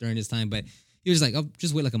 during this time. But he was like, oh,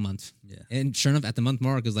 just wait like a month. Yeah. And sure enough, at the month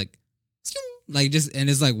mark, it was like just, and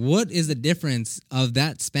it's like, what is the difference of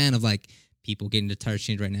that span of like people getting the tires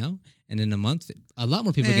changed right now? And in a month, a lot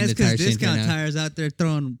more people getting the tires changed right now. Discount Tires out there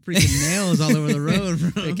throwing freaking nails all over the road,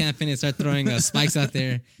 bro. They can't finish, start throwing spikes out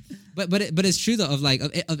there. But it's true though, of like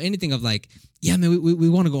of anything, of like, yeah, man, we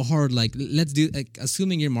want to go hard. Like let's do, like,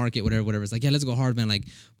 assuming your market, whatever. It's like, yeah, let's go hard, man. Like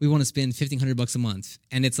we want to spend $1,500 a month,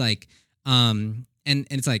 and it's like, and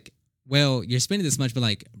it's like, well, you're spending this much, but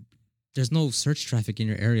like, there's no search traffic in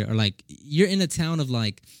your area, or like you're in a town of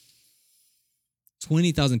like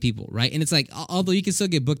 20,000 people, right? And it's like, although you can still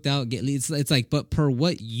get booked out, get leads, it's like, but per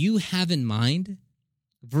what you have in mind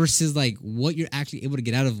versus like what you're actually able to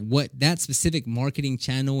get out of what that specific marketing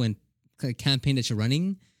channel and campaign that you're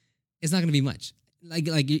running, it's not going to be much. Like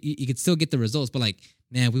you could still get the results, but like,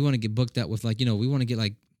 man, we want to get booked out with like, we want to get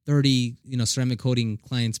like 30, ceramic coating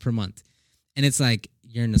clients per month. And it's like,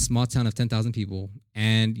 you're in a small town of 10,000 people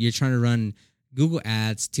and you're trying to run Google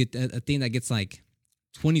ads to a thing that gets like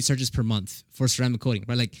 20 searches per month for ceramic coating,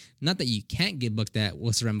 right? Like, not that you can't get booked at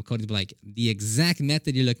with ceramic coating, but like the exact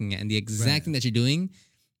method you're looking at and the exact thing that you're doing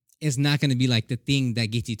is not going to be like the thing that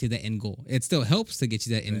gets you to the end goal. It still helps to get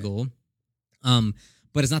you that end goal.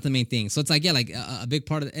 But it's not the main thing. So it's like, yeah, like a big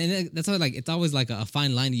part of it. And that's why, like, it's always like a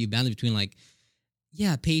fine line that you balance between like,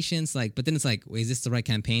 yeah, patience, like, but then it's like, wait, is this the right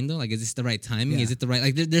campaign though? Like, is this the right timing? Yeah. Is it the right,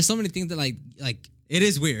 like, there's so many things that like, it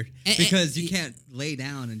is weird because you can't lay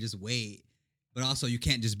down and just wait, but also you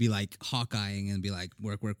can't just be like Hawkeyeing and be like,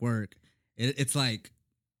 work. It's like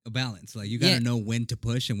a balance. Like, you got to know when to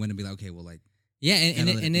push and when to be like, okay, well, like, yeah,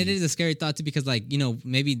 and it is a scary thought too, because like, you know,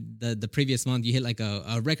 maybe the previous month you hit like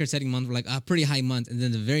a record-setting month, or like a pretty high month, and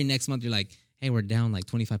then the very next month you're like, hey, we're down like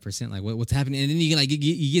 25%. Like, what's happening? And then you get like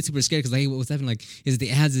you get super scared because like, hey, what's happening? Like, is it the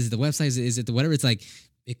ads? Is it the website? Is it the whatever? It's like,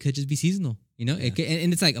 it could just be seasonal, you know. Yeah.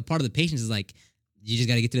 And it's like a part of the patience is like, you just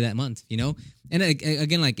got to get through that month, you know. And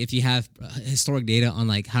again, like if you have historic data on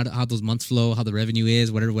like how those months flow, how the revenue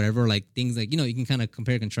is, whatever, like things like, you know, you can kind of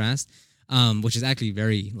compare and contrast, which is actually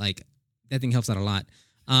very like, that thing helps out a lot.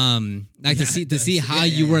 Like to see how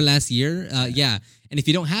you were last year. Yeah. And if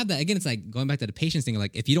you don't have that, again, it's like going back to the patience thing.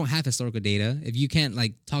 Like if you don't have historical data, if you can't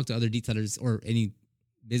like talk to other detailers or any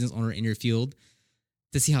business owner in your field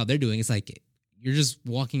to see how they're doing, it's like you're just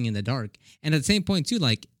walking in the dark. And at the same point too,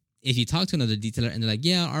 like if you talk to another detailer and they're like,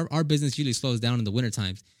 yeah, our business usually slows down in the winter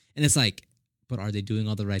times. And it's like, but are they doing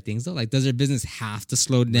all the right things though? Like, does their business have to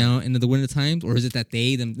slow down into the winter times? Or is it that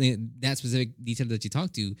that specific detailer that you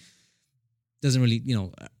talk to doesn't really, you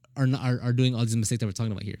know, are doing all these mistakes that we're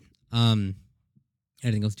talking about here?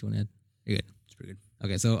 Anything else you want to add? You're good. It's pretty good.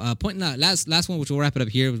 Okay, so pointing out last one, which we'll wrap it up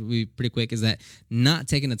here, will be pretty quick, is that not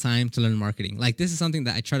taking the time to learn marketing. Like, this is something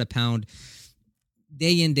that I try to pound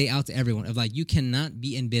day in, day out to everyone. Of like, you cannot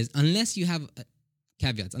be in business unless you have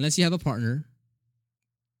caveats, unless you have a partner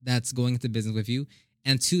that's going into business with you,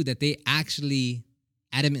 and two, that they actually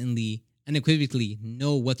adamantly, unequivocally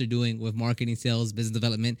know what they're doing with marketing, sales, business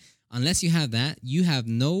development. Unless you have that, you have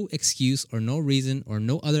no excuse or no reason or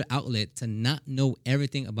no other outlet to not know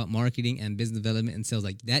everything about marketing and business development and sales.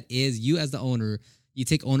 Like, that is you as the owner. You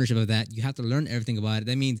take ownership of that. You have to learn everything about it.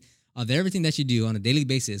 That means of everything that you do on a daily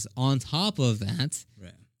basis. On top of that,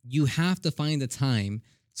 you have to find the time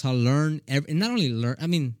to learn. And not only learn, I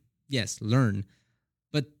mean, yes, learn,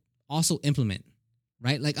 but also implement.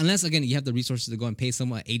 Right? Like, unless, again, you have the resources to go and pay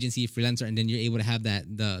someone, agency, freelancer, and then you're able to have that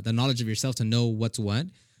the knowledge of yourself to know what's what.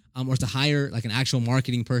 Or to hire like an actual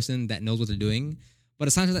marketing person that knows what they're doing. But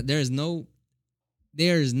aside from that, there is no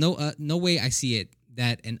way I see it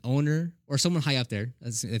that an owner or someone high up there,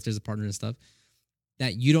 if there's a partner and stuff,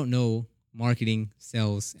 that you don't know marketing,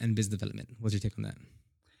 sales, and business development. What's your take on that?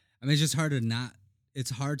 I mean, it's just hard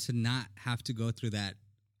to not have to go through that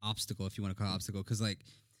obstacle, if you want to call it obstacle, because like,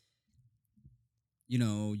 you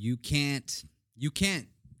know, you can't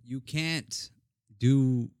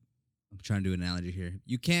do. I'm trying to do an analogy here.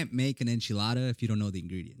 You can't make an enchilada if you don't know the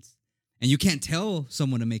ingredients. And you can't tell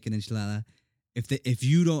someone to make an enchilada if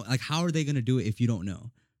you don't, like, how are they going to do it if you don't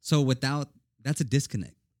know? So that's a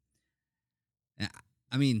disconnect.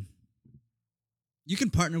 I mean, you can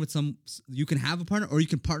partner with you can have a partner or you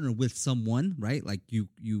can partner with someone, right? Like you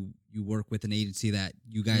work with an agency that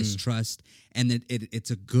you guys trust and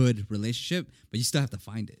it's a good relationship, but you still have to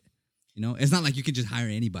find it. You know, it's not like you can just hire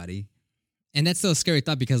anybody. And that's still a scary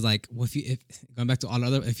thought because, like, if going back to all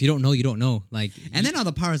other, if you don't know, you don't know. Like, and then all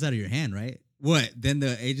the power's out of your hand, right? What? Then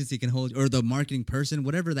the agency can hold, or the marketing person,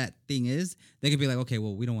 whatever that thing is, they can be like, okay,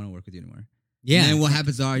 well, we don't want to work with you anymore. Yeah. And then what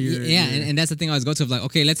happens are and that's the thing I always go to. Like,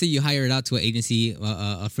 okay, let's say you hire it out to an agency,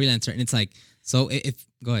 a freelancer, and it's like, so if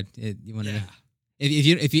go ahead, you want to. Yeah.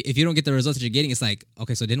 If you don't get the results that you're getting, it's like,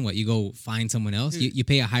 okay, so then what? You go find someone else. You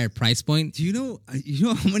pay a higher price point. Do you know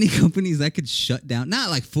how many companies I could shut down?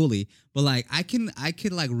 Not like fully, but like I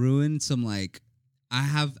could like ruin some, like I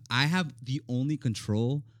have the only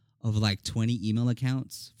control of like 20 email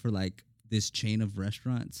accounts for like this chain of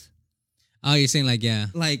restaurants. Oh, you're saying like, yeah.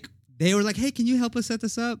 Like they were like, hey, can you help us set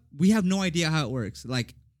this up? We have no idea how it works.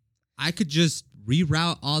 Like I could just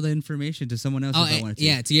reroute all the information to someone else if I wanted to.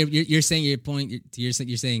 Yeah, so you're saying your point. You're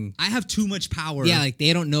saying I have too much power. Yeah, like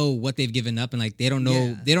they don't know what they've given up, and like they don't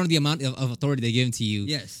know they don't know the amount of authority they've given to you.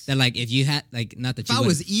 Yes, that like if you had like not that if I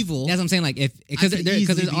was evil. That's what I'm saying. Like because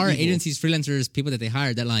there are agencies, freelancers, people that they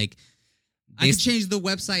hire that like I could change the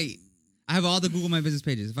website. I have all the Google My Business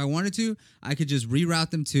pages. If I wanted to, I could just reroute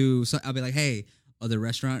them to. So I'll be like, hey, other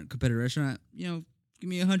competitor restaurant, you know, give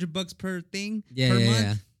me $100 per thing per month.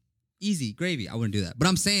 Yeah. Easy gravy. I wouldn't do that, but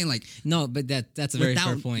I'm saying like no, but that's a very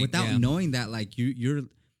fair point. Without knowing that, like you're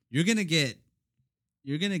gonna get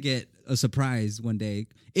you're gonna get a surprise one day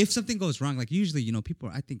if something goes wrong. Like usually,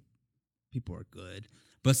 I think people are good,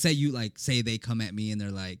 but say they come at me and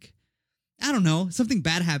they're like, I don't know, something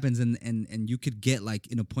bad happens, and you could get like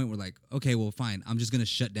in a point where like, okay, well, fine, I'm just gonna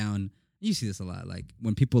shut down. You see this a lot, like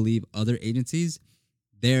when people leave other agencies,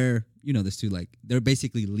 they're this too, like they're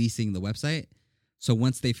basically leasing the website. So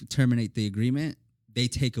once they terminate the agreement, they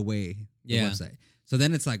take away the website. So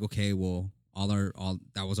then it's like, okay, well, all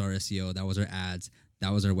that was our SEO, that was our ads,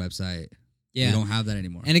 that was our website. Yeah, we don't have that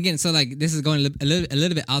anymore. And again, so like this is going a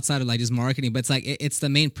little bit outside of like just marketing, but it's like it's the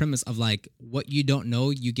main premise of like what you don't know,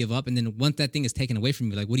 you give up, and then once that thing is taken away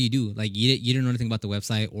from you, like what do you do? Like you didn't know anything about the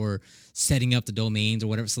website or setting up the domains or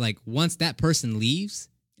whatever. So like once that person leaves,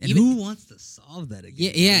 and who wants to solve that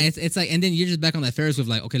again? Yeah, it's like, and then you're just back on that Ferris wheel,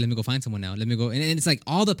 like, okay, let me go find someone now. Let me go, and it's like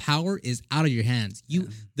all the power is out of your hands.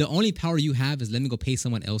 The only power you have is let me go pay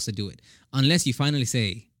someone else to do it, unless you finally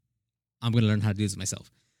say, I'm going to learn how to do this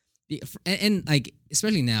myself. And like,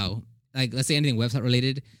 especially now, like let's say anything website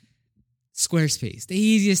related, Squarespace, the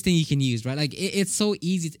easiest thing you can use, right? Like it's so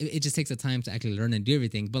easy. It just takes the time to actually learn and do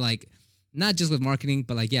everything. But like, not just with marketing,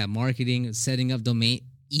 but like, marketing, setting up domain,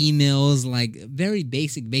 emails, like very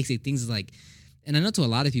basic things. Like, and I know to a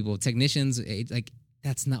lot of people, technicians, like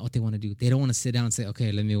that's not what they want to do. They don't want to sit down and say,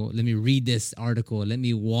 okay, let me read this article. Let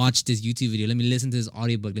me watch this YouTube video. Let me listen to this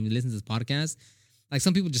audiobook. Let me listen to this podcast. Like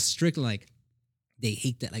some people just strictly like, they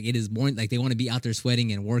hate that. Like it is boring. Like they want to be out there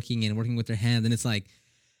sweating and working with their hands. And it's like,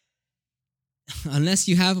 unless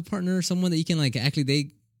you have a partner or someone that you can like actually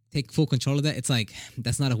they take full control of that, it's like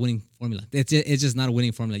that's not a winning formula. It's just not a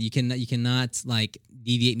winning formula. You cannot like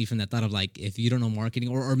deviate me from that thought of like if you don't know marketing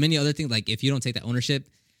or many other things, like if you don't take that ownership,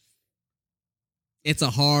 it's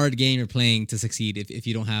a hard game you're playing to succeed if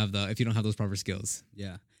you don't have those proper skills.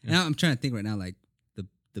 Yeah. Now I'm trying to think right now, like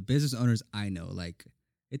the business owners I know, like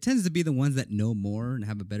it tends to be the ones that know more and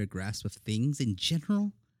have a better grasp of things in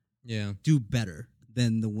general. Yeah. Do better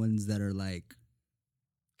than the ones that are like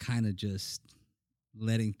kind of just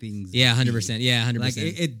letting things. Yeah, 100%. Yeah, 100%. Like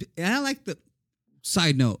and I like the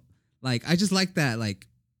side note. Like I just like that. Like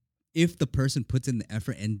if the person puts in the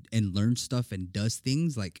effort and learns stuff and does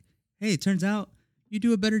things, like, hey, it turns out you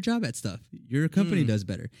do a better job at stuff. Your company does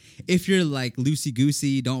better. If you're like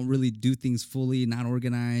loosey-goosey, don't really do things fully, not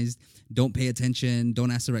organized, don't pay attention, don't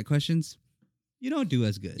ask the right questions, you don't do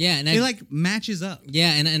as good. Yeah, and it like matches up.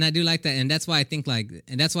 Yeah, and I do like that, and that's why I think like,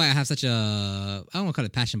 and that's why I have such a, I don't want to call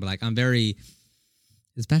it passion, but like I'm very,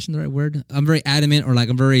 is passion the right word? I'm very adamant, or like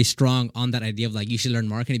I'm very strong on that idea of like you should learn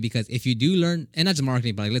marketing, because if you do learn, and not just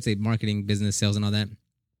marketing, but like let's say marketing, business, sales, and all that,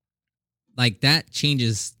 like that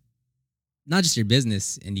changes not just your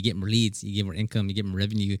business, and you get more leads, you get more income, you get more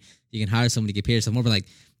revenue, you can hire somebody to get paid yourself more, but like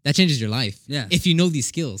that changes your life. Yeah. If you know these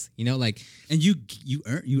skills, like, and you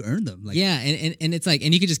earn them. Like, yeah. And it's like,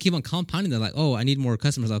 and you can just keep on compounding that. Like, oh, I need more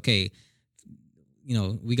customers. Okay.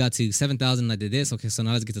 We got to 7,000. I did this. Okay. So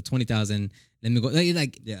now let's get to 20,000. Let me go.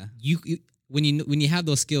 Like, yeah. When you have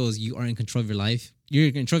those skills, you are in control of your life. You're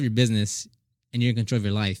in control of your business, and you're in control of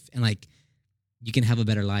your life. And like, you can have a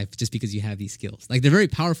better life just because you have these skills. Like they're very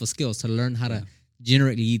powerful skills to learn how to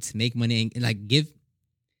generate leads, make money, and like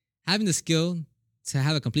having the skill to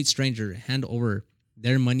have a complete stranger hand over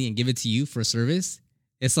their money and give it to you for a service.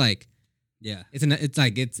 It's like, yeah, it's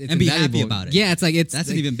and be happy about it. Yeah, it's like that's like,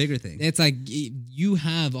 an even bigger thing. It's like you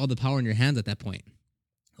have all the power in your hands at that point.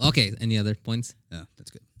 Okay, any other points? Yeah, that's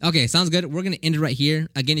good. Okay, sounds good. We're going to end it right here.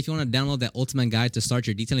 Again, if you want to download that ultimate guide to start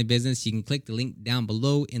your detailing business, you can click the link down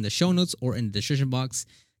below in the show notes or in the description box.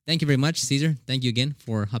 Thank you very much, Caesar. Thank you again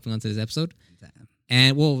for hopping onto this episode.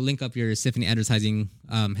 And we'll link up your Symphony advertising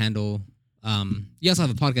handle. You also have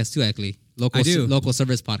a podcast too, actually. I do. Local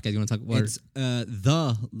Service Podcast. You want to talk about It's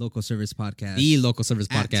the Local Service Podcast. The Local Service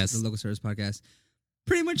Podcast. The Local Service Podcast.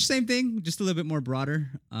 Pretty much same thing, just a little bit more broader.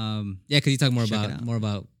 Yeah, because you talk more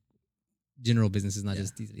about general businesses, not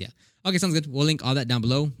just these. Yeah. Okay, sounds good. We'll link all that down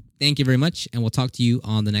below. Thank you very much, and we'll talk to you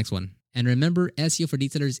on the next one. And remember, SEO for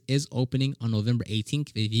Detailers is opening on November 18th.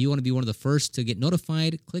 If you want to be one of the first to get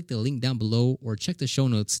notified, click the link down below or check the show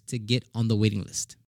notes to get on the waiting list.